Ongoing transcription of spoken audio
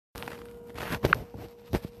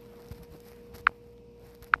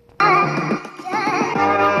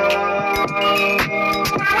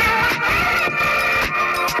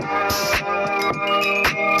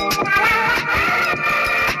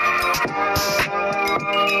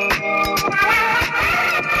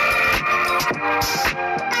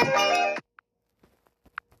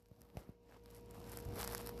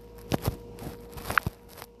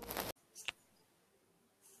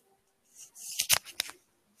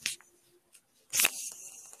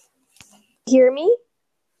hear me?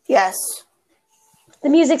 Yes. The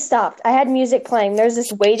music stopped. I had music playing. There's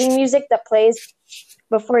this waiting music that plays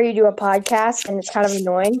before you do a podcast, and it's kind of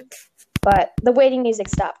annoying. But the waiting music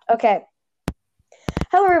stopped. Okay.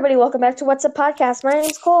 Hello, everybody. Welcome back to What's Up Podcast. My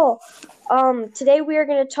name's Cole. Today we are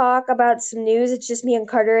going to talk about some news. It's just me and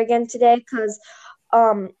Carter again today because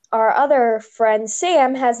our other friend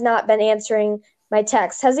Sam has not been answering my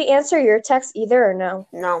text. Has he answered your text either or no?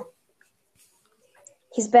 No.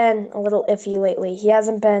 He's been a little iffy lately.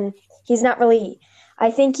 He's not really,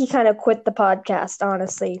 I think he kind of quit the podcast,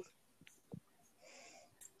 honestly.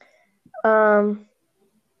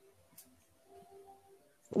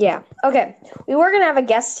 Yeah. Okay. We were going to have a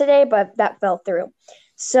guest today, but that fell through.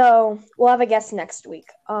 So we'll have a guest next week.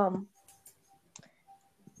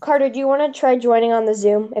 Carter, do you want to try joining on the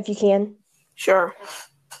Zoom if you can? Sure.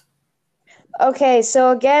 Okay.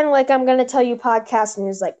 So again, I'm going to tell you podcast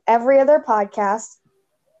news like every other podcast.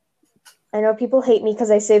 I know people hate me because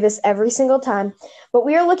I say this every single time, but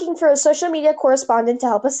we are looking for a social media correspondent to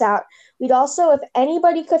help us out. We'd also, if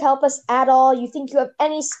anybody could help us at all, you think you have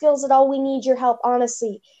any skills at all, we need your help,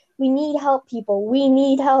 honestly. We need help, people. We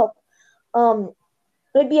need help.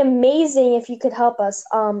 It'd be amazing if you could help us.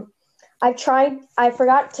 I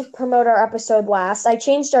forgot to promote our episode last. I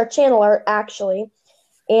changed our channel art, actually,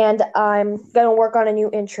 and I'm going to work on a new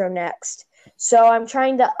intro next. So I'm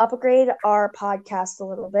trying to upgrade our podcast a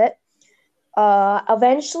little bit.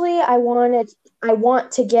 Eventually, I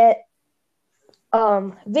want to get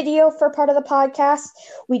video for part of the podcast.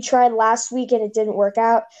 We tried last week and it didn't work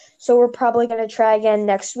out, so we're probably going to try again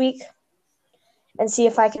next week and see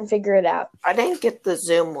if I can figure it out. I didn't get the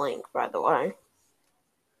Zoom link, by the way.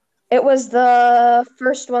 It was the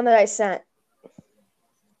first one that I sent.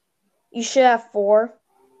 You should have 4.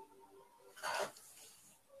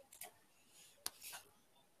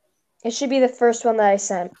 It should be the first one that I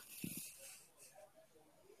sent.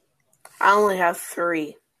 I only have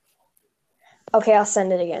 3. Okay, I'll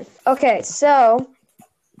send it again. Okay, so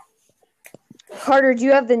Carter, do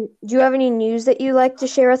you have any news that you'd like to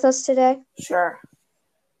share with us today? Sure.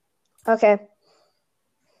 Okay.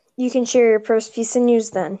 You can share your first piece of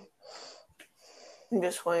news then. I'm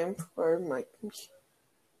just waiting for my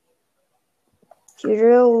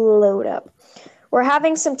computer to load up. We're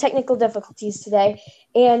having some technical difficulties today,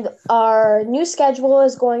 and our new schedule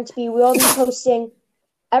is going to be we'll be posting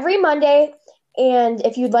every Monday, and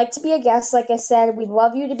if you'd like to be a guest, like I said, we'd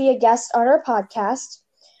love you to be a guest on our podcast.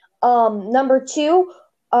 Number 2,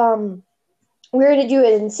 we're going to do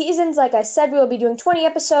it in seasons. Like I said, we'll be doing 20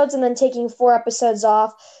 episodes and then taking 4 episodes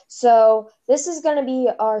off. So this is going to be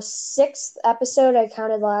our 6th episode. I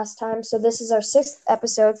counted last time. So this is our 6th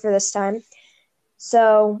episode for this time.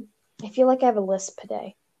 So I feel like I have a lisp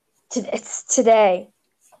today. It's today.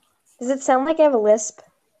 Does it sound like I have a lisp?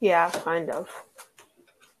 Yeah, kind of.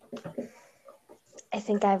 I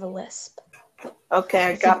think I have a lisp. Okay,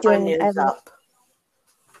 I got my news up.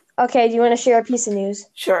 Okay, do you want to share a piece of news?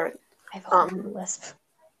 Sure. I have a lisp.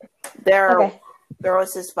 There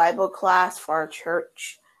was this Bible class for our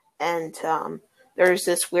church, and there's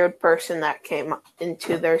this weird person that came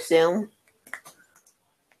into their Zoom.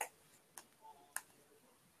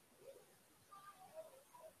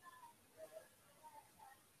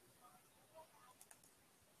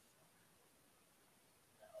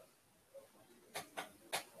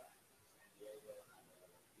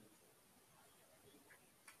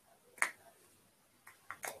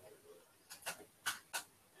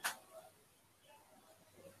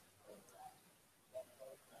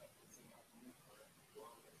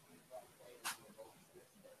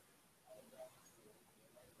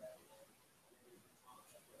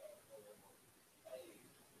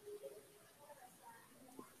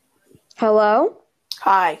 Hello?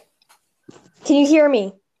 Hi. Can you hear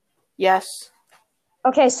me? Yes.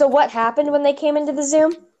 Okay, so what happened when they came into the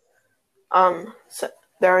Zoom? So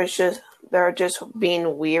they're just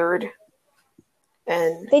being weird,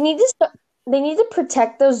 and they need to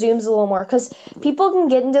protect those Zooms a little more because people can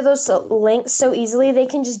get into those links so easily. They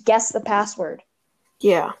can just guess the password.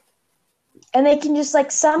 Yeah. And they can just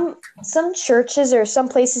some churches or some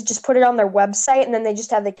places just put it on their website and then they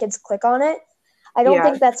just have the kids click on it. I don't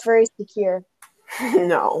think that's very secure.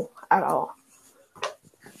 No, at all.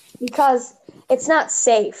 Because it's not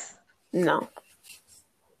safe. No.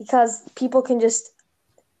 Because people can just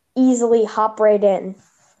easily hop right in.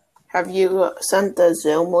 Have you sent the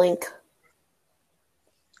Zoom link?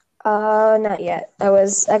 Not yet.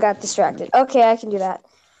 I got distracted. Okay, I can do that.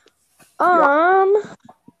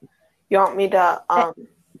 You want me to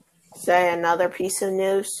say another piece of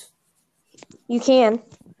news? You can.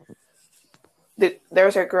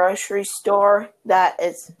 there's a grocery store that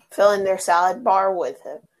is filling their salad bar with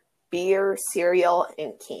beer, cereal,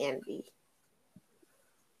 and candy.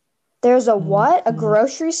 There's a what? A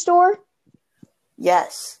grocery store?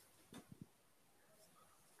 Yes.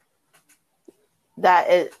 That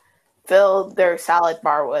it filled their salad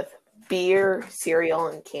bar with beer, cereal,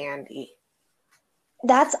 and candy.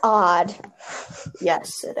 That's odd.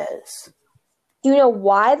 Yes, it is. Do you know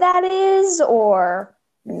why that is, or?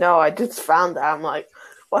 No, I just found that. I'm like,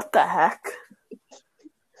 what the heck?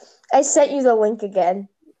 I sent you the link again.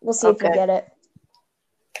 We'll see if you Okay. get it.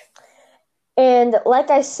 And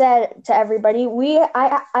like I said to everybody,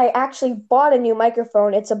 I actually bought a new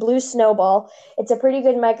microphone. It's a Blue Snowball. It's a pretty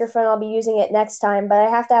good microphone. I'll be using it next time, but I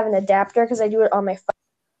have to have an adapter because I do it on my phone.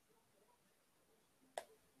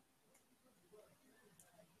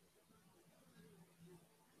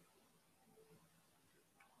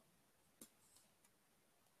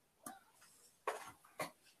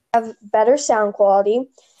 Have better sound quality,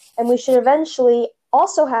 and we should eventually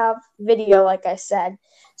also have video, like I said.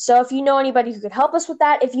 So if you know anybody who could help us with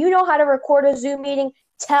that, if you know how to record a Zoom meeting,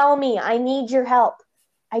 tell me. I need your help.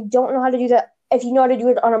 I don't know how to do that. If you know how to do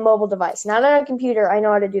it on a mobile device, not on a computer, I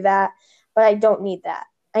know how to do that, but I don't need that.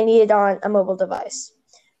 I need it on a mobile device.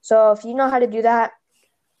 So if you know how to do that,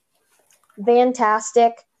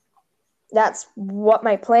 fantastic. That's what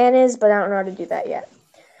my plan is, but I don't know how to do that yet.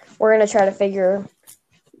 We're going to try to figure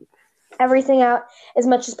everything out as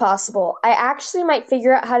much as possible. I actually might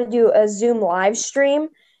figure out how to do a Zoom live stream,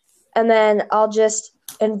 and then I'll just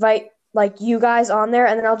invite like you guys on there,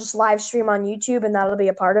 and then I'll just live stream on YouTube, and that'll be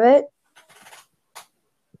a part of it.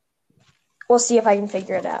 We'll see if I can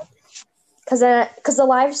figure it out. Because the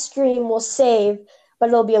live stream will save, but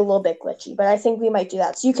it'll be a little bit glitchy. But I think we might do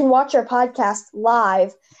that. So you can watch our podcast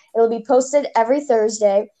live. It'll be posted every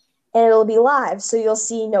Thursday, and it'll be live. So you'll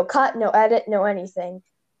see no cut, no edit, no anything.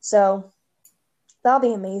 So that'll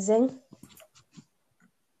be amazing.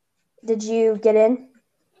 Did you get in?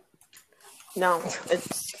 No, it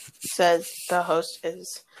says the host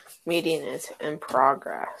meeting is in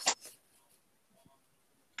progress.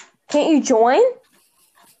 Can't you join?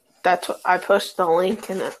 That's what I posted the link,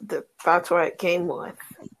 and that's what it came with.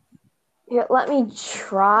 Here, let me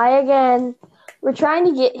try again. We're trying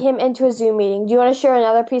to get him into a Zoom meeting. Do you want to share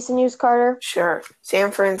another piece of news, Carter? Sure.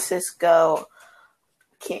 San Francisco,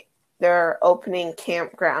 they're opening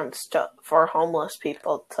campgrounds for homeless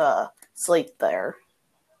people to sleep there.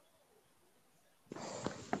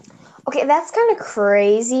 Okay, that's kind of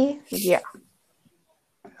crazy. Yeah.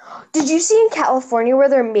 Did you see in California where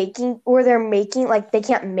they're making like they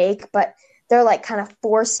can't make, but they're like kind of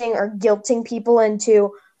forcing or guilting people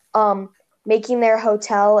into making their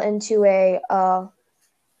hotel into a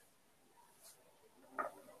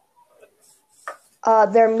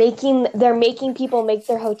they're making people make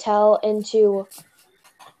their hotel into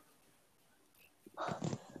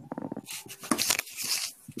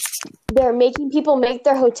they're making people make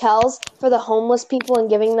their hotels for the homeless people and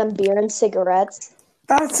giving them beer and cigarettes.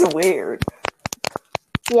 That's weird.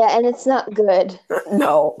 Yeah, and it's not good.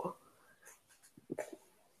 No.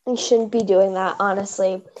 You shouldn't be doing that,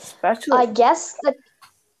 honestly. Especially I guess the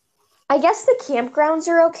campgrounds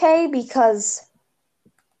are okay because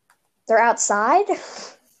they're outside.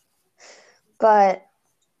 But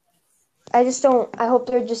I hope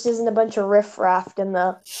there just isn't a bunch of riffraff in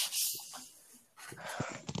the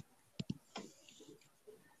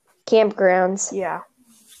campgrounds. Yeah.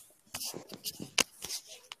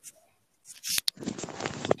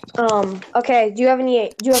 Okay, do you have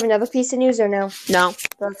another piece of news or no? No.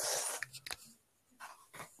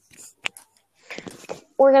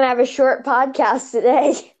 We're going to have a short podcast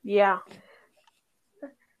today. Yeah.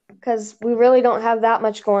 Because we really don't have that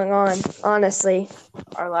much going on, honestly.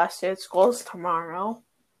 Our last day at school is tomorrow.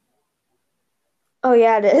 Oh,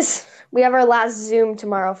 yeah, it is. We have our last Zoom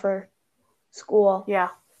tomorrow for school. Yeah.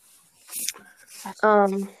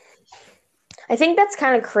 I think that's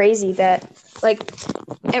kind of crazy that, like,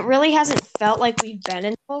 it really hasn't felt like we've been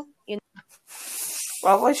in school. You know?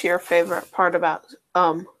 What was your favorite part about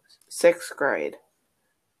 6th grade?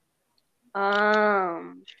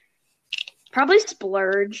 Probably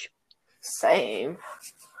Splurge. Same.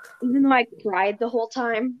 Even though I cried the whole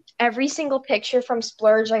time, every single picture from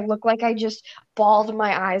Splurge, I look like I just bawled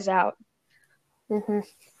my eyes out. Mm-hmm.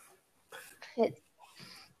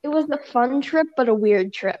 It was a fun trip, but a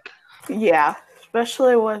weird trip. Yeah,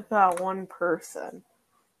 especially with that one person.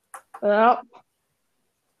 Well,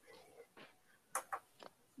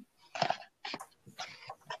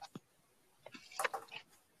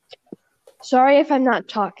 sorry if I'm not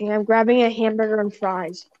talking. I'm grabbing a hamburger and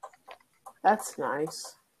fries. That's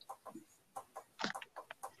nice.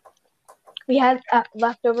 We had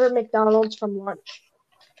leftover McDonald's from lunch.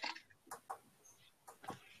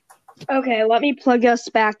 Okay, let me plug us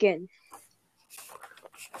back in.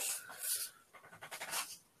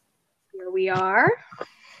 Here we are.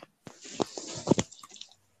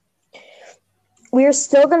 We're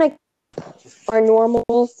still going to our normal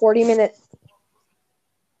 40-minute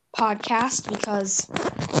podcast because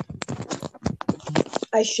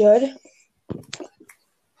I should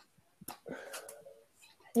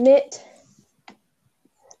admit.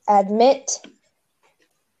 I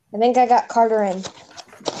think I got Carter in.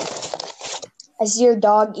 I see your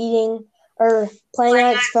dog eating or playing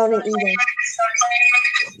on its phone and eating.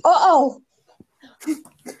 Uh-oh.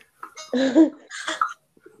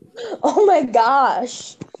 Oh my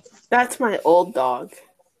gosh. That's my old dog.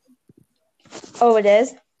 Oh, it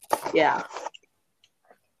is? Yeah.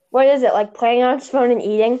 What is it, like playing on its phone and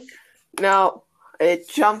eating? No, it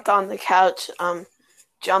jumped on the couch,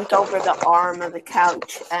 jumped over the arm of the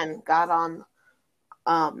couch and got on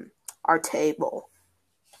our table.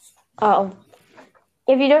 Oh.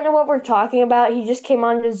 If you don't know what we're talking about, he just came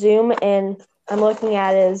onto Zoom and I'm looking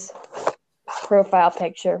at his profile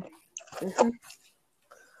picture. Mm-hmm.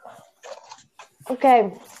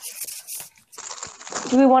 Okay.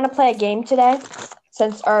 Do we want to play a game today?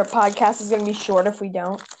 Since our podcast is going to be short if we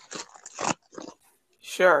don't.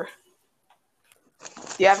 Sure.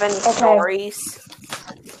 Do you have any stories?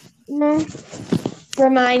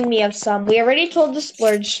 Remind me of some. We already told the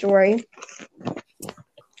splurge story.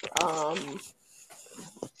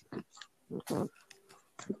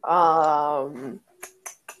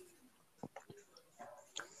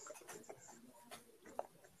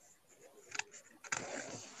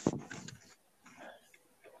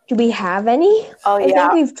 Do we have any? Oh, yeah. I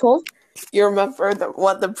think we've told. You remember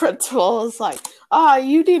what the principal was like?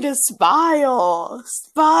 You need to smile.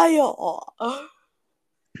 Smile.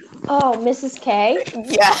 Oh, Mrs. K?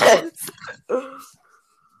 Yes.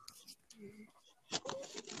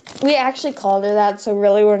 We actually called her that, so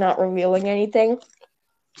really we're not revealing anything.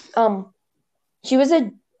 She was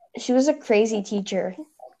a crazy teacher.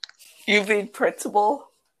 You mean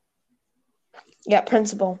principal? Yeah,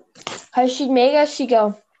 principal. How she'd make us, she'd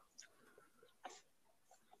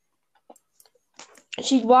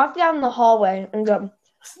walk down the hallway and go,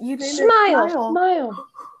 smile.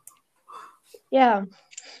 Yeah.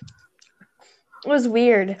 It was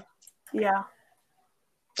weird. Yeah.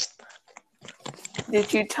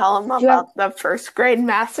 Did you tell him about the first grade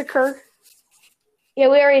massacre? Yeah,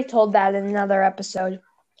 we already told that in another episode.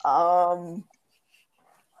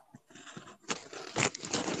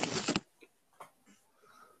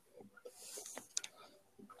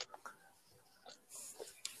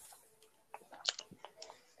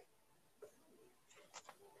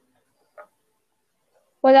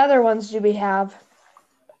 What other ones do we have?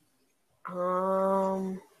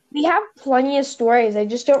 We have plenty of stories. I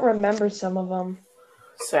just don't remember some of them.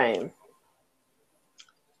 Same.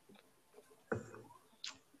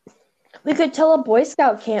 We could tell a Boy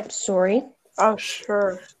Scout camp story. Oh,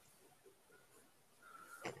 sure.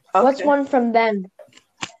 Okay. What's one from them?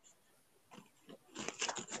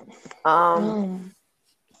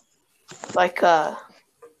 Like a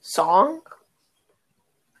song?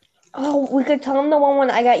 Oh, we could tell them the one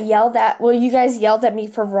when I got yelled at. Well, you guys yelled at me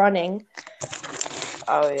for running.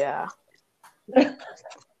 Oh, yeah.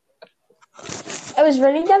 I was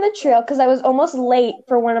running down the trail because I was almost late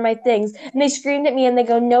for one of my things. And they screamed at me and they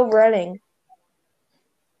go, no running.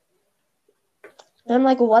 And I'm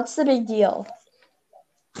like, what's the big deal?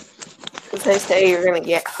 Because they say you're going to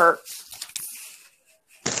get hurt.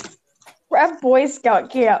 We're at Boy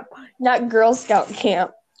Scout camp, not Girl Scout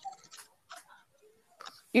camp.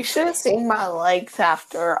 You should have seen my legs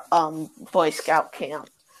after Boy Scout camp.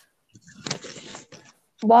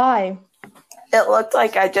 Why? It looked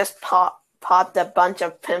like I just popped a bunch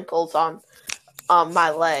of pimples on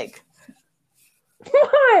my leg.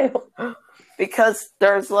 Why? Because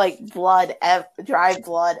there's like blood, dry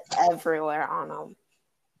blood everywhere on them.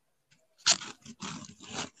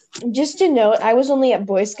 Just to note, I was only at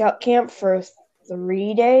Boy Scout camp for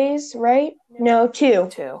 3 days, right? No, 2.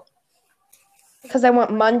 2. Because I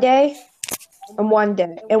went Monday and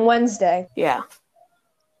Wednesday. Yeah.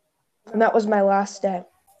 And that was my last day.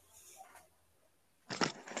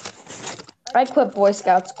 I quit Boy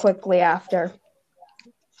Scouts quickly after.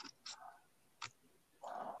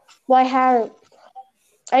 Well,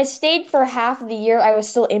 I stayed for half of the year. I was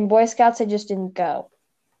still in Boy Scouts. I just didn't go.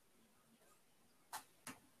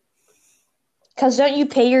 Because don't you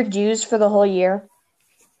pay your dues for the whole year?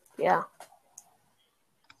 Yeah.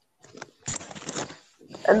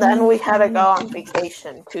 And then we had to go on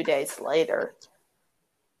vacation 2 days later.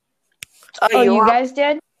 Oh, you guys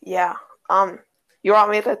did? Yeah. You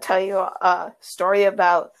want me to tell you a story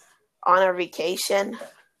about on our vacation?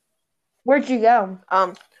 Where'd you go?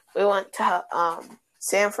 We went to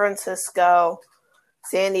San Francisco,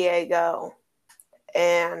 San Diego,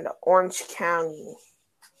 and Orange County.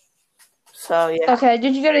 So yeah. Okay,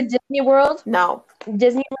 did you go to Disney World? No.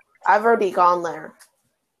 Disney? I've already gone there.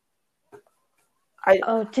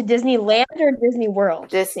 To Disneyland or Disney World?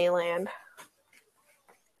 Disneyland.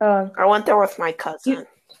 I went there with my cousin.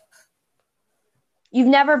 You've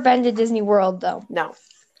never been to Disney World, though? No.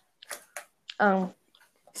 Oh.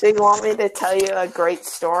 So you want me to tell you a great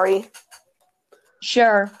story?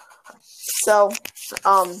 Sure. So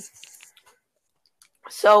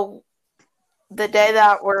the day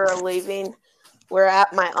that we're leaving, we're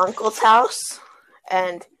at my uncle's house,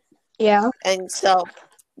 and so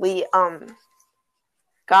we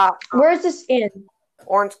got where's this in?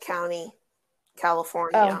 Orange County,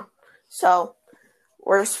 California. So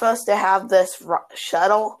we're supposed to have this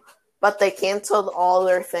shuttle, but they canceled all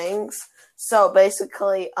their things. So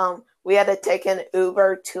basically, we had to take an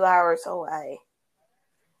Uber 2 hours away.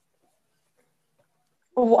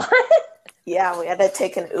 What? Yeah, we had to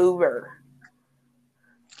take an Uber.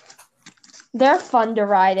 They're fun to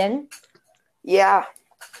ride in. Yeah.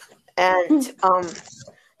 And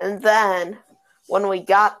and then when we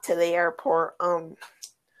got to the airport,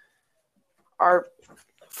 our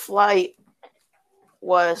flight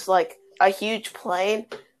was like a huge plane,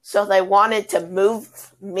 so they wanted to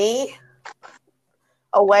move me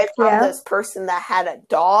away from this person that had a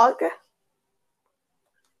dog.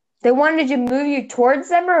 They wanted to move you towards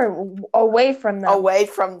them or away from them? Away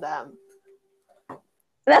from them.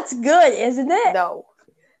 That's good, isn't it? No.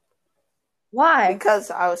 Why?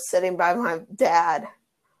 Because I was sitting by my dad.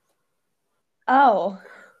 Oh.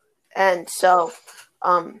 And so,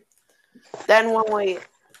 then when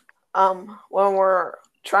we're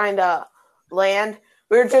trying to land,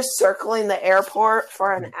 we were just circling the airport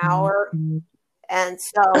for an hour. And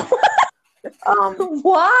so,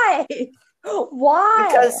 why? Why?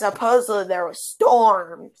 Because supposedly there were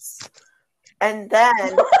storms. And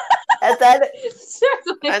then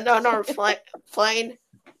on our plane,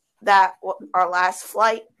 that our last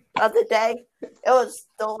flight of the day, it was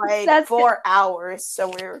delayed 4 hours. So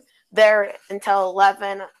we were there until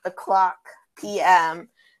 11 o'clock p.m.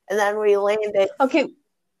 And then we landed. Okay.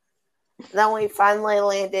 Then we finally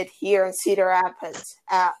landed here in Cedar Rapids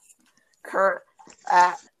at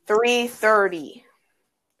 3:30.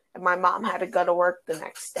 And my mom had to go to work the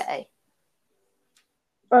next day.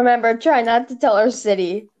 Remember, try not to tell our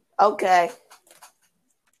city. Okay.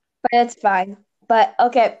 But it's fine. But,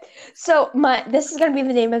 okay. So, this is going to be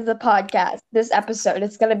the name of the podcast, this episode.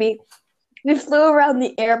 It's going to be, we flew around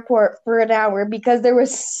the airport for an hour because there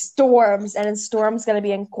was storms, and storm's going to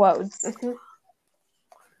be in quotes.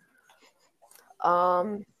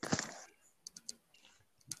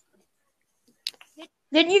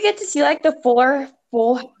 Didn't you get to see, like, the Fuller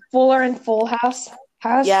and Full House?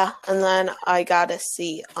 Yeah, and then I got to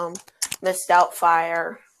see Miss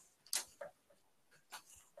Doubtfire.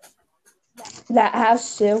 That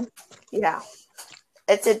house too. Yeah,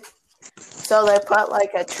 so they put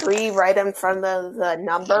like a tree right in front of the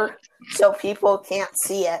number, so people can't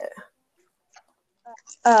see it.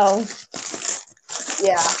 Oh.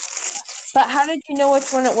 Yeah. But how did you know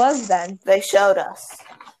which one it was then? They showed us.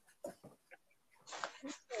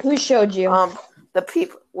 Who showed you? The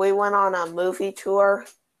people. We went on a movie tour.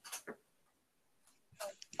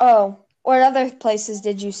 Oh, what other places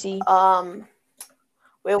did you see?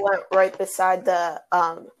 We went right beside the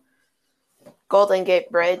Golden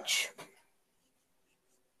Gate Bridge.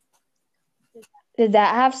 Did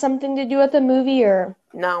that have something to do with the movie or?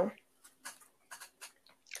 No.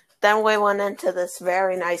 Then we went into this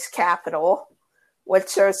very nice Capitol,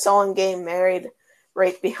 which there's someone getting married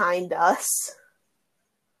right behind us.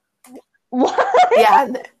 What?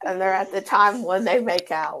 Yeah, and they're at the time when they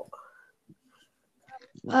make out.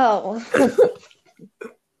 Oh.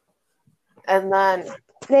 And then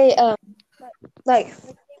they like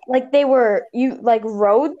they were, you like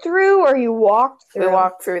rode through or you walked through? We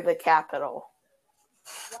walked through the Capitol.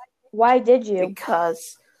 Why did you?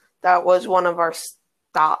 Because that was one of our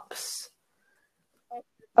stops.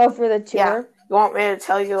 Oh, for the tour? Yeah. You want me to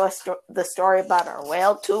tell you the story about our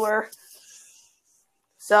whale tour?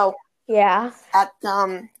 So yeah, at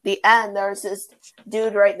the end, there's this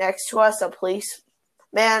dude right next to us, a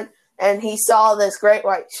policeman, and he saw this great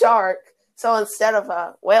white shark. So instead of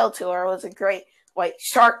a whale tour, it was a great white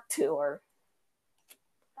shark tour.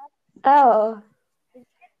 Oh.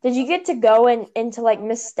 Did you get to go into like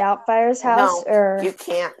Miss Doubtfire's house? No, you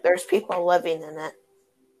can't. There's people living in it.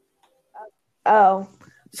 Oh.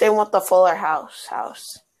 Same with the Fuller house.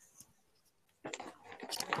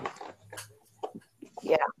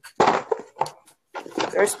 Yeah.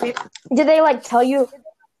 There's people. Did they tell you?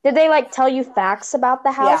 Did they tell you facts about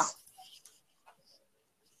the house?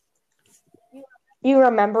 Yeah. You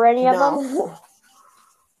remember any of them?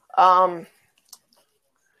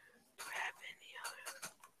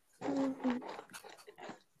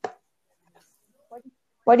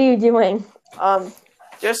 What are you doing?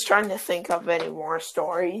 Just trying to think of any more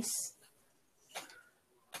stories.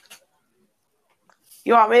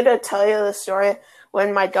 You want me to tell you the story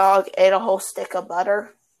when my dog ate a whole stick of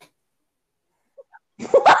butter?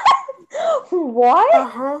 What?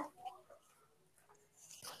 Uh-huh.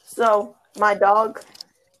 So, my dog,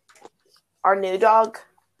 our new dog,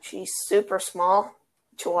 she's super small,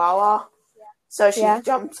 Chihuahua. So she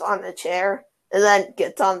jumps on the chair and then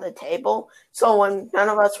gets on the table. So when none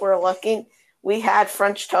of us were looking, we had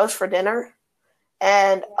French toast for dinner.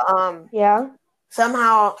 And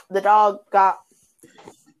somehow the dog got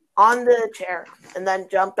on the chair and then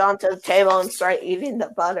jumped onto the table and started eating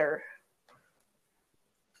the butter.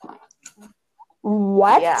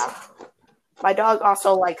 What? Yeah. My dog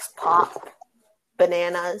also likes pop,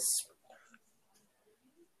 bananas.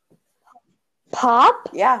 Pop?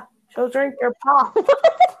 Yeah. She'll drink your pop.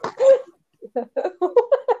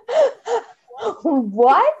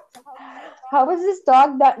 What? How was this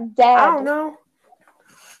dog not dead? I don't know.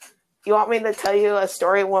 You want me to tell you a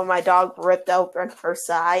story when my dog ripped open her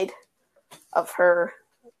side of her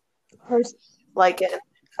her side?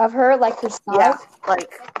 Yeah,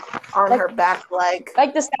 on her back leg.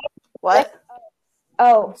 Like the side. What?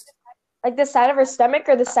 Like the side of her stomach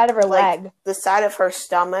or the side of her leg? The side of her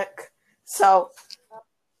stomach. So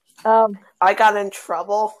I got in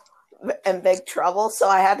big trouble, so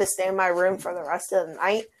I had to stay in my room for the rest of the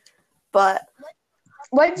night. But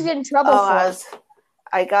what did you get in trouble for?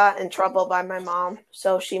 I got in trouble by my mom,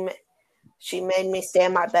 so she made me stay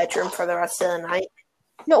in my bedroom for the rest of the night.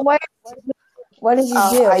 No, what did you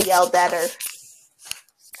do? I yelled at her,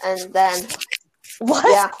 and then what?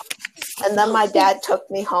 Yeah, and then my dad took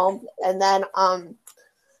me home, and then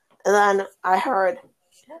I heard.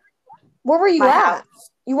 Where were you at?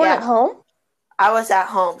 House. You weren't at home? I was at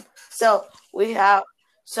home. So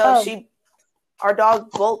our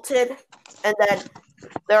dog bolted, and then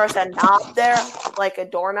there was a knob there, like a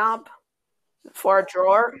doorknob for a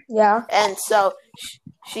drawer. Yeah. And so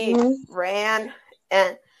she ran,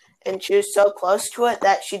 and she was so close to it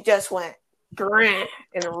that she just went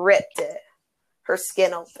and ripped her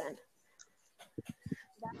skin open.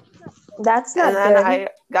 That's not good. And then I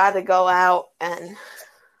got to go out and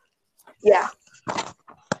yeah.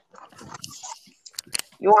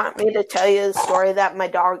 You want me to tell you the story that my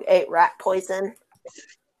dog ate rat poison?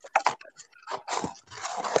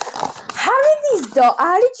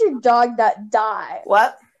 How did your dog not die?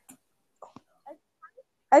 What?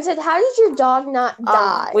 I said, how did your dog not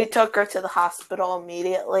die? We took her to the hospital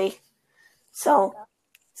immediately. So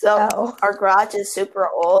our garage is super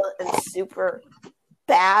old and super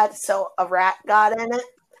bad. So a rat got in it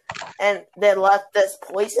and they left this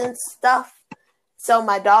poison stuff. So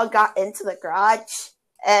my dog got into the garage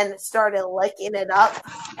and started licking it up.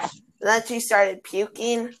 And then she started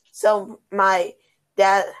puking. So my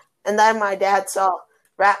dad saw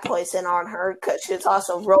rat poison on her because she was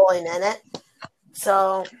also rolling in it.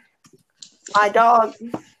 So my dog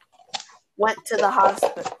went to the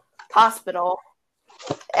hospital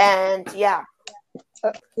and yeah.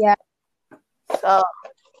 Yeah. So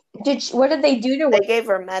what did they do to her? They gave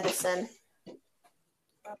her medicine.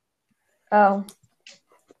 Oh.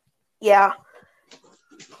 Yeah.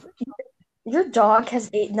 Your dog has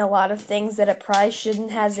eaten a lot of things that it probably shouldn't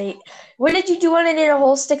have eaten. What did you do when it ate a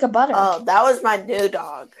whole stick of butter? Oh, that was my new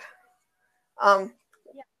dog.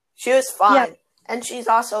 She was fine. Yeah. And she's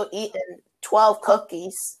also eaten 12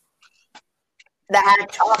 cookies that had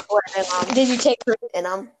chocolate in them. Did you take her in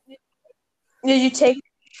them? Did you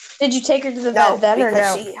take her to the vet then or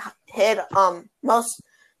no? Because she hid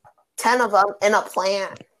 10 of them in a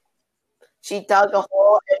plant. She dug a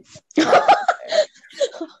hole.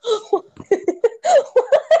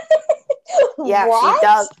 Yeah,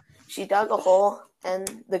 what? she dug a hole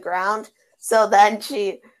in the ground. So then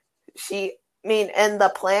in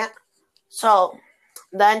the plant. So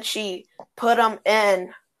then she put them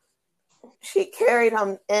in. She carried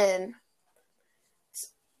them in.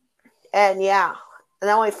 And yeah, and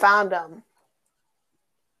then we found them.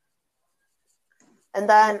 And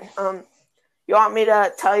then, you want me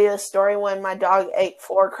to tell you a story when my dog ate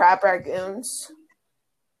 4 crab ragoons?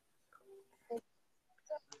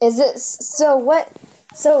 Is it so? What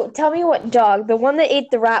So tell me what dog? The one that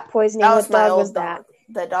ate the rat poisoning. That was what my dog old was that? dog.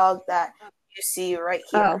 The dog that you see right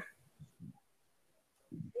here.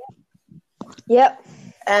 Yep.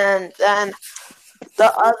 And then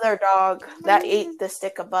the other dog that ate the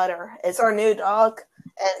stick of butter is our new dog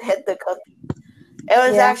and hid the cookie. It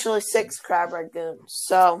was actually 6 crab rangoons,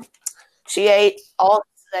 so she ate all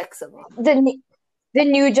 6 of them. The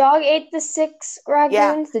new dog ate the 6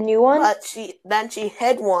 rangoons, the new one? But she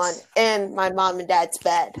hid one in my mom and dad's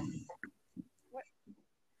bed.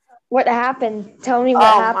 What happened? Tell me what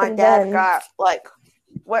happened then. My dad got like,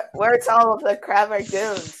 where's all of the crab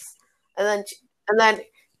rangoons? And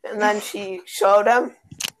then she showed him,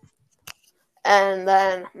 and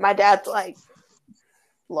then my dad's like,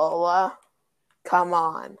 Lola, come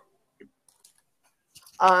on.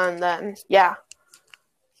 And then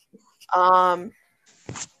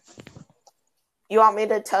you want me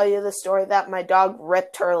to tell you the story that my dog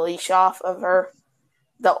ripped her leash off of her,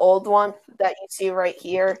 the old one that you see right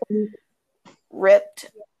here?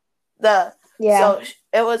 Ripped so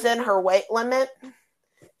it was in her weight limit.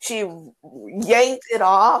 She yanked it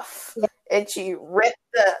off and she ripped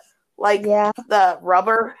the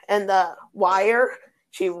rubber and the wire.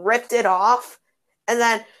 She ripped it off and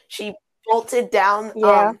then she bolted down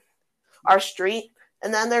our street.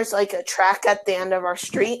 And then there's like a track at the end of our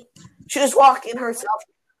street. She was walking herself.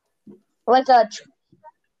 Like a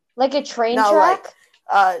train track? Like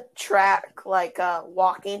a track, like a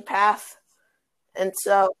walking path. And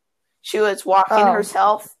so she was walking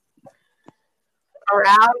herself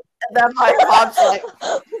around. And then my mom's like,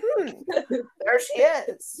 there she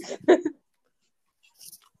is.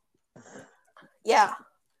 Yeah.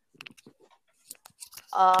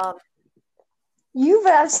 You've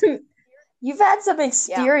had some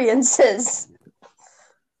experiences. Yeah.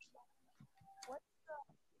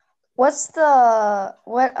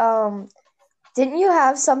 Didn't you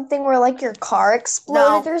have something where like your car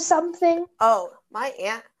exploded or something? Oh, my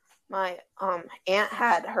aunt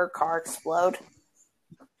had her car explode.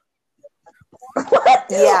 What?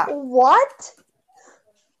 Yeah. What?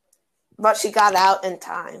 But she got out in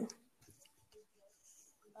time.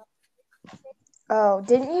 Oh,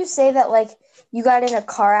 didn't you say that like you got in a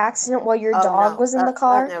car accident while your dog was in the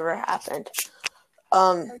car? That never happened.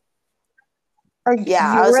 You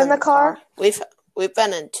were in the car? We've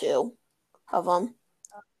been in 2 of them.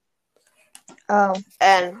 Oh.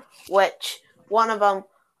 And which one of them,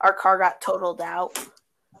 our car got totaled out.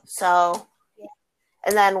 So,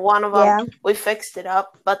 and then one of them, we fixed it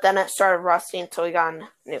up, but then it started rusting, so we got a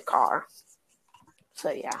new car. So,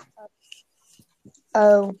 yeah.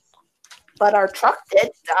 Oh. But our truck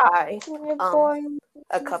did die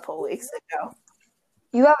a couple weeks ago.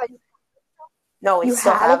 You have a No, we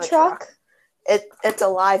still have a truck. It's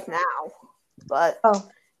alive now, but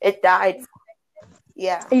it died.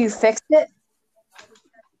 Yeah. You fixed it?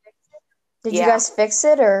 Did you guys fix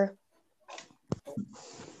it or?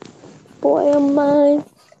 Boy, am I.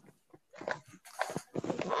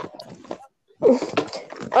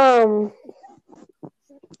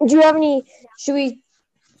 Do you have any? Should we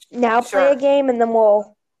now play a game and then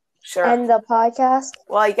we'll end the podcast?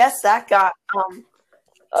 Well, I guess that got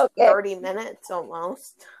 30 minutes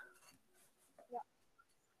almost.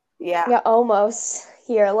 Yeah, almost.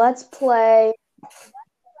 Here, let's play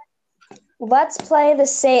the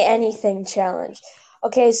Say Anything challenge.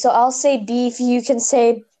 Okay, so I'll say beef, you can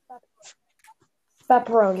say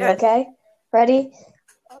pepperoni, okay? Ready?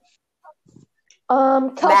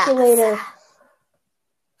 Calculator. Math.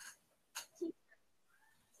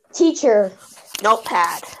 Teacher.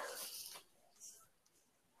 Notepad.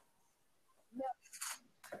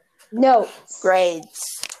 Notes.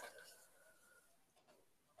 Grades.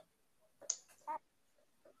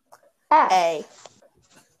 F. A.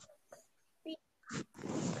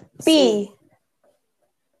 B.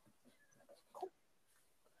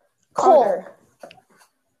 Coal.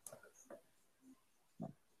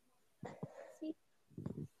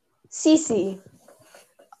 Cece.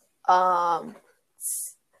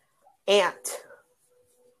 Ant.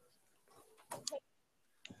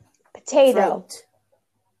 Potato. Fruit.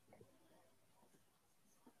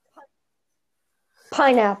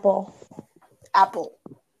 Pineapple. Apple.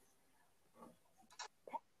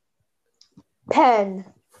 Pen.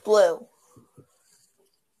 Blue.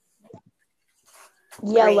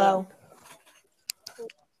 Yellow. Green.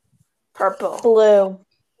 Purple. Blue.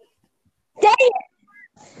 Dang it!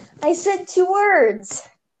 I said 2 words.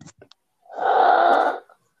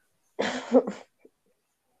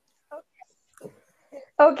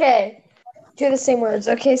 Okay. 2 of the same words.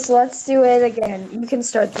 Okay, so let's do it again. You can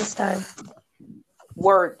start this time.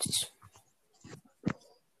 Words.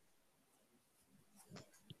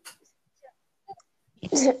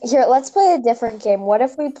 Here, let's play a different game. What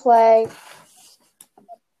if we play?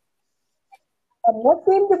 What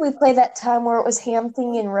game did we play that time where it was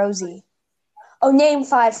Hampton and Rosie? Oh, name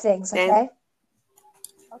 5 things. Okay.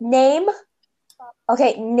 Name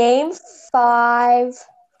 5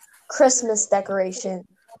 Christmas decoration.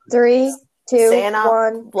 3, 2, Santa,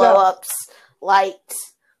 1, blow go. ups,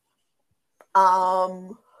 lights.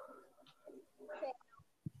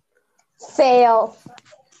 Fail.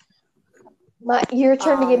 Your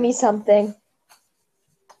turn to give me something.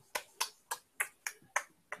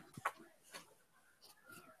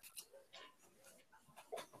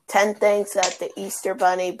 Ten things that the Easter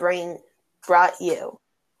Bunny brought you.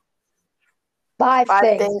 5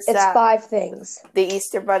 things. It's 5 things. The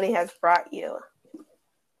Easter Bunny has brought you.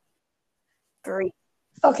 3,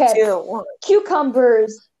 Okay. 2, 1.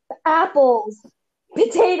 Cucumbers, apples,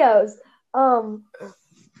 potatoes.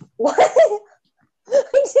 What?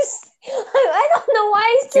 I don't know why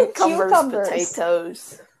I said cucumbers.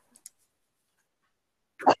 Potatoes.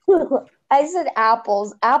 I said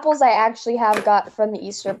apples. Apples I actually have got from the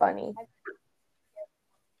Easter Bunny.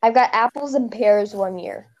 I've got apples and pears one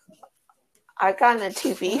year. I've gotten a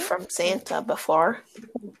TV from Santa before.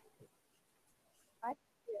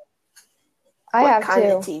 I have kind too.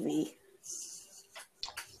 Of TV?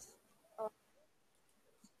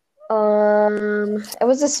 It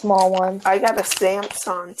was a small one. I got a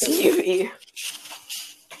Samsung TV.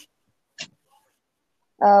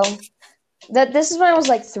 Oh. This is when I was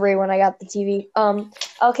like 3 when I got the TV.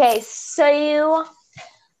 Okay, so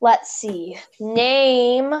let's see.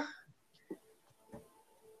 Name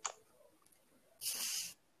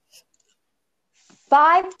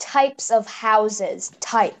 5 types of houses.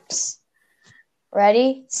 Types.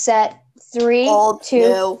 Ready, set, 3, Old, 2,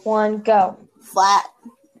 new, 1, go. Flat,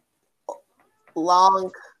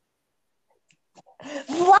 long.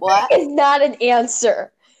 Flat is not an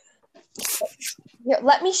answer. Here,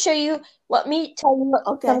 let me show you. Let me tell you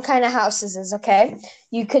what some kind of houses is, okay?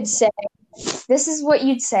 You could say, this is what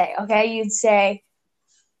you'd say, okay? You'd say,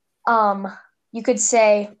 you could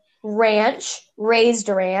say ranch, raised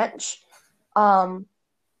ranch,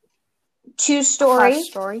 2-story,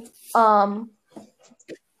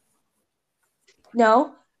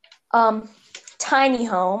 no, tiny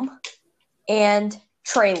home, and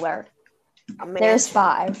trailer. There's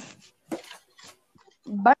 5.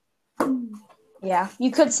 But yeah,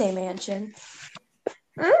 you could say mansion.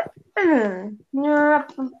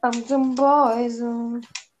 Boys.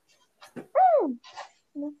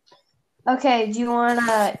 Okay, do you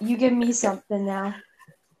wanna? You give me something now.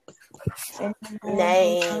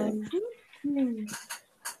 Name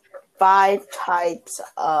 5 types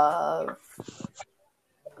of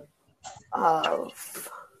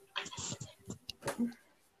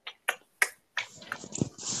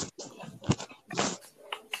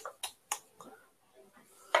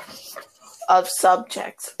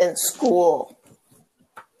subjects in school.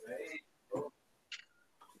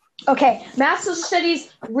 Okay, math, social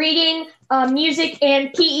studies, reading, music,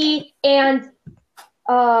 and PE, and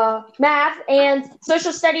math, and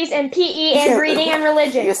social studies, and PE, and reading, and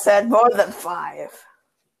religion. You said more than 5.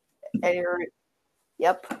 And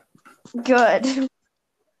yep. Good.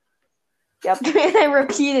 Yep. And I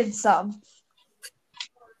repeated some.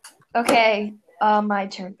 Okay, my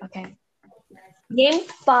turn. Okay. Name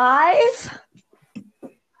 5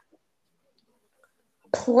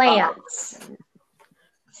 plants.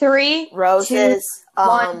 3, roses. 2,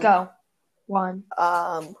 1, go. 1.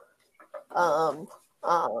 Time's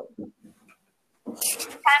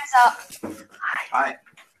up. Hi.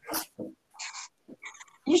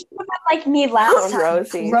 You should have been like me last time.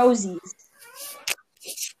 Rosies.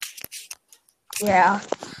 Yeah.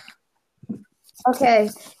 Okay,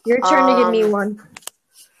 your turn to give me one.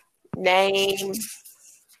 Name.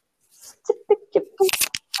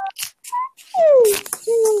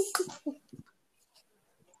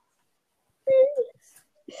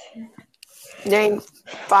 Name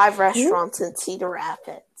 5 restaurants in Cedar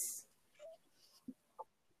Rapids.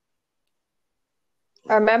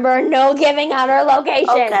 Remember, no giving out our location.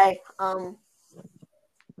 Okay.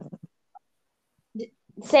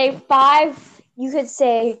 Say 5. You could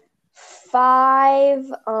say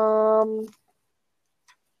 5.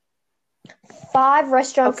 5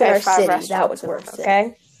 restaurants in our city. That would work.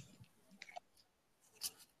 Okay.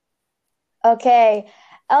 Okay.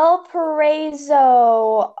 El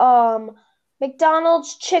Paraiso.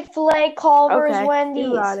 McDonald's, Chick-fil-A, Culver's, Wendy's.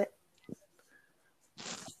 You got it.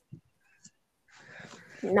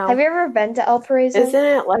 No. Have you ever been to El Paraiso? Isn't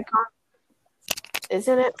it like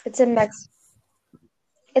Isn't it? It's a Mexican.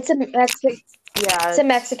 Yeah. It's a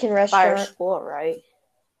Mexican restaurant. By our school, right?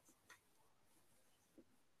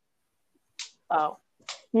 Oh.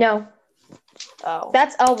 No. Oh.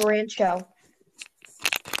 That's El Rancho.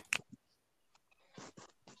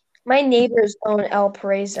 My neighbors own El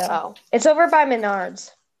Paraiso. Oh. It's over by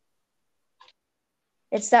Menards.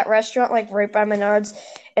 It's that restaurant like right by Menards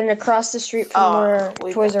and across the street from where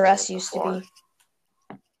Toys R Us used to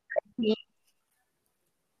be.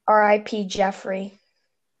 R.I.P. Jeffrey.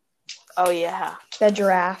 Oh, yeah. The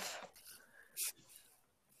giraffe.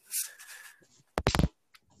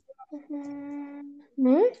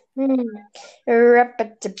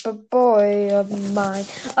 Reputable boy of mine.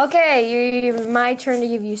 Okay, my turn to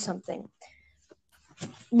give you something.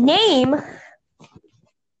 Name.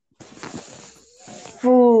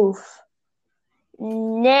 Oof.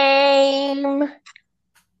 Name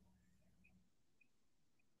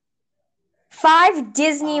 5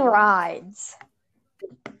 Disney rides.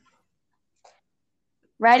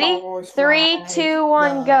 Ready? 3, 2,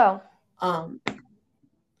 1, go.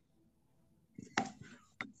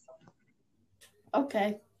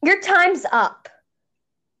 Okay. Your time's up.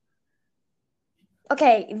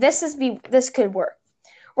 Okay, this could work.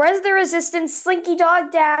 Rise of the Resistance, Slinky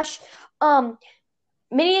Dog Dash,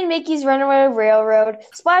 Minnie and Mickey's Runaway Railroad,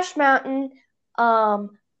 Splash Mountain,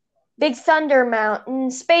 Big Thunder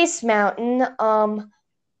Mountain, Space Mountain,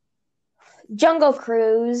 Jungle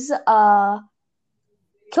Cruise,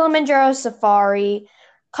 Kilimanjaro Safari,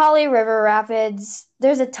 Kali River Rapids.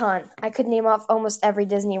 There's a ton. I could name off almost every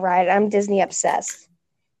Disney ride. I'm Disney obsessed.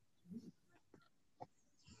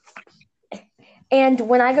 And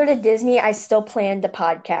when I go to Disney, I still plan to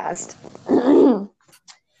podcast.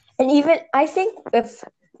 And even, I think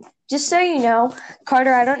just so you know,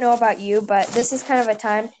 Carter, I don't know about you, but this is kind of a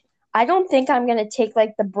time. I don't think I'm going to take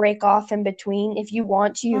like the break off in between. If you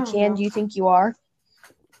want to, you can. Do you think you are?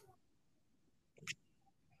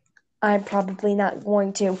 I'm probably not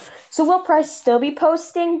going to. So we'll probably still be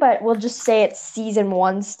posting, but we'll just say it's season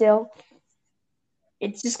 1 still.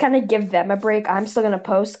 It's just kind of give them a break. I'm still going to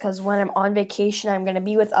post because when I'm on vacation, I'm going to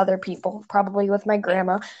be with other people, probably with my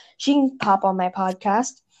grandma. She can pop on my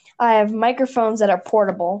podcast. I have microphones that are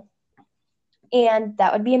portable, and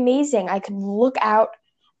that would be amazing. I could look out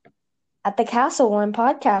at the castle while I'm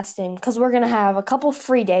podcasting because we're going to have a couple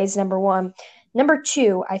free days, number 1. Number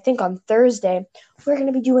 2, I think on Thursday, we're going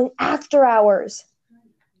to be doing after hours.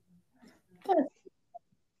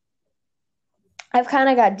 I've kind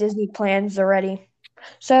of got Disney plans already.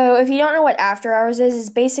 So if you don't know what after hours is, it's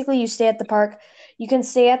basically you stay at the park. You can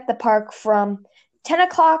stay at the park from 10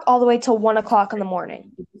 o'clock all the way till 1 o'clock in the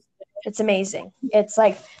morning. It's amazing. It's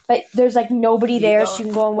like, but there's like nobody there, so you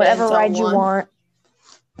can go on whatever ride you want.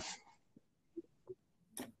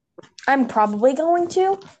 I'm probably going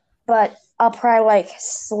to, but I'll probably like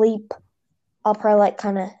sleep. I'll probably like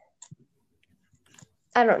kind of,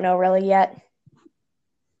 I don't know really yet.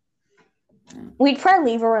 We'd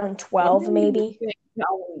probably leave around 12 maybe.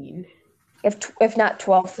 Going? If not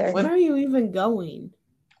 12:30. When are you even going?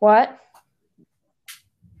 What?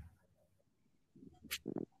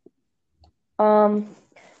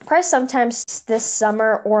 Probably sometimes this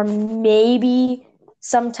summer or maybe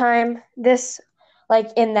sometime this, like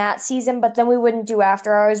in that season, but then we wouldn't do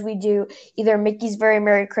after hours. We do either Mickey's Very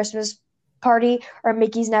Merry Christmas Party or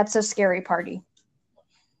Mickey's Not So Scary Party.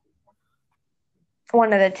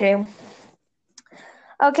 One of the two.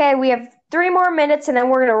 Okay, we have 3 more minutes and then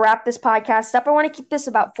we're going to wrap this podcast up. I want to keep this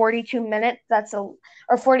about 42 minutes.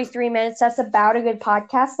 Or 43 minutes. That's about a good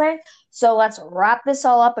podcast length. So let's wrap this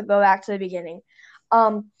all up and go back to the beginning.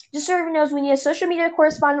 Just so everyone knows, we need a social media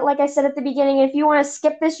correspondent, like I said at the beginning. If you want to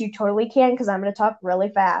skip this, you totally can because I'm going to talk really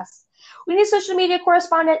fast. We need a social media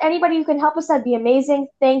correspondent. Anybody who can help us, that'd be amazing.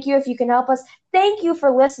 Thank you if you can help us. Thank you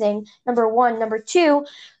for listening, number 1. Number 2,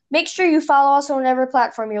 make sure you follow us on whatever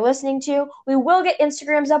platform you're listening to. We will get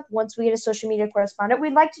Instagrams up once we get a social media correspondent.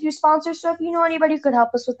 We'd like to do sponsors, so if you know anybody who could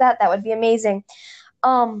help us with that, that would be amazing.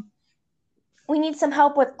 We need some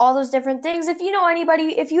help with all those different things. If you know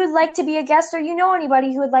anybody, if you would like to be a guest or you know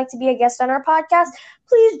anybody who would like to be a guest on our podcast,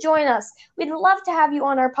 please join us. We'd love to have you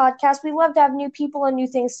on our podcast. We love to have new people and new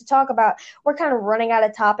things to talk about. We're kind of running out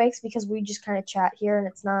of topics because we just kind of chat here and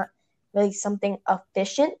it's not really something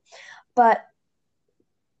efficient. But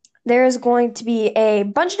there's going to be a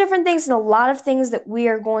bunch of different things and a lot of things that we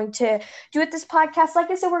are going to do with this podcast. Like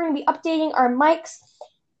I said, we're going to be updating our mics.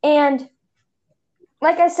 And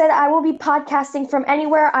like I said, I will be podcasting from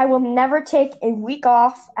anywhere. I will never take a week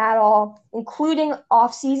off at all, including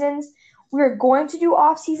off seasons. We're going to do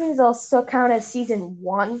off seasons. They'll still count as season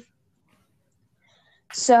 1.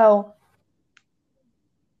 So,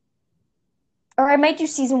 or I might do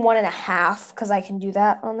season 1.5 because I can do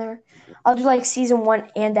that on there. I'll do like season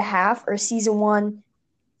 1.5 or season 1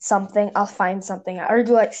 something. I'll find something out, or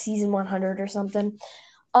do like season 100 or something.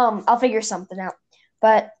 I'll figure something out.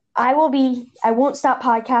 But I won't stop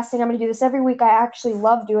podcasting. I'm going to do this every week. I actually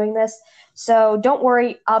love doing this. So don't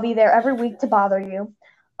worry. I'll be there every week to bother you.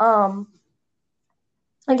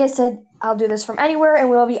 Like I said, I'll do this from anywhere, and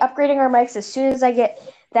we'll be upgrading our mics as soon as I get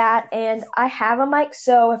that. And I have a mic,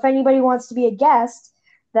 so if anybody wants to be a guest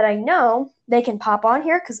that I know, they can pop on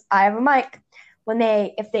here because I have a mic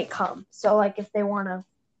if they come. So like if they want to,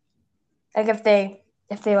 like if they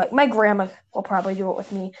like, my grandma will probably do it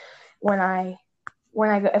with me when I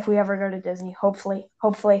go, if we ever go to Disney. Hopefully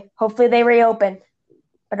they reopen.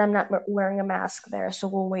 But I'm not wearing a mask there, so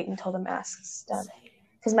we'll wait until the mask's done.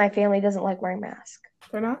 Because my family doesn't like wearing masks.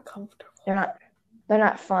 They're not comfortable. They're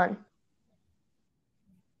not fun.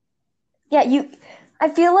 Yeah, I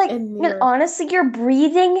feel like honestly you're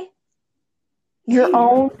breathing your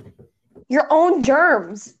own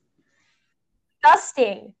germs.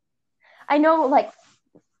 Disgusting. I know, like,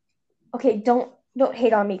 okay, don't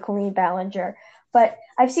hate on me, Colleen Ballinger, but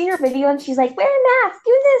I've seen her video and she's like, wear a mask,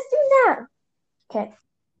 do this, do that. Okay.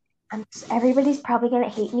 Everybody's probably gonna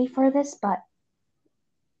hate me for this, but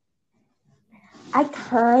I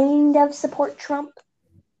kind of support Trump.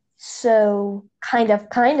 So kind of.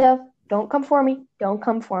 Don't come for me.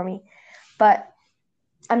 But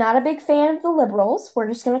I'm not a big fan of the liberals. We're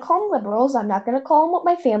just gonna call them liberals. I'm not gonna call them what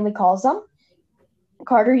my family calls them.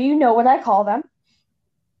 Carter, you know what I call them.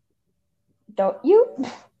 Don't you?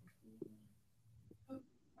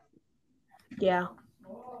 Yeah.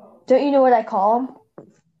 Don't you know what I call them?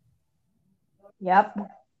 Yep.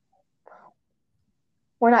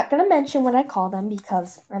 We're not going to mention what I call them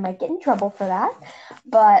because I might get in trouble for that.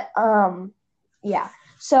 But, yeah.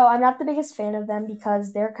 So I'm not the biggest fan of them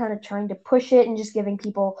because they're kind of trying to push it and just giving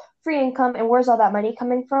people free income. And where's all that money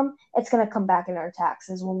coming from? It's going to come back in our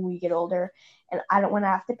taxes when we get older. And I don't want to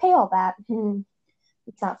have to pay all that.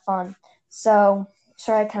 It's not fun. So,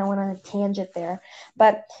 sorry, I kind of went on a tangent there.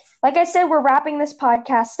 But like I said, we're wrapping this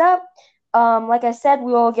podcast up. Like I said,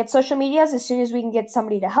 we will get social medias as soon as we can get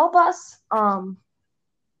somebody to help us.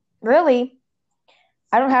 Really,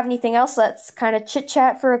 I don't have anything else. Let's kind of chit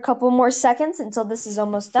chat for a couple more seconds until this is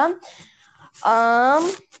almost done.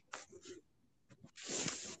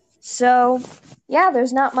 So yeah,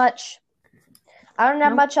 there's not much. I don't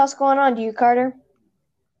have much else going on. Do you, Carter?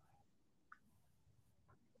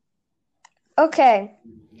 Okay,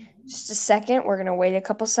 just a second. We're gonna wait a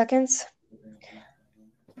couple seconds.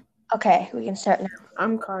 Okay, we can start now.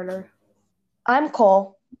 I'm Carter. I'm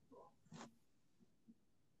Cole.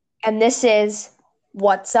 And this is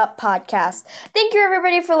What's Up Podcast. Thank you,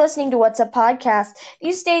 everybody, for listening to What's Up Podcast. If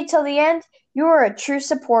you stayed till the end, you are a true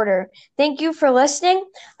supporter. Thank you for listening.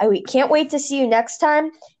 We can't wait to see you next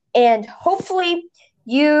time. And hopefully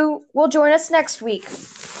you will join us next week.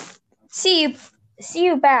 See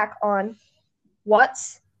you back on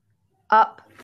What's Up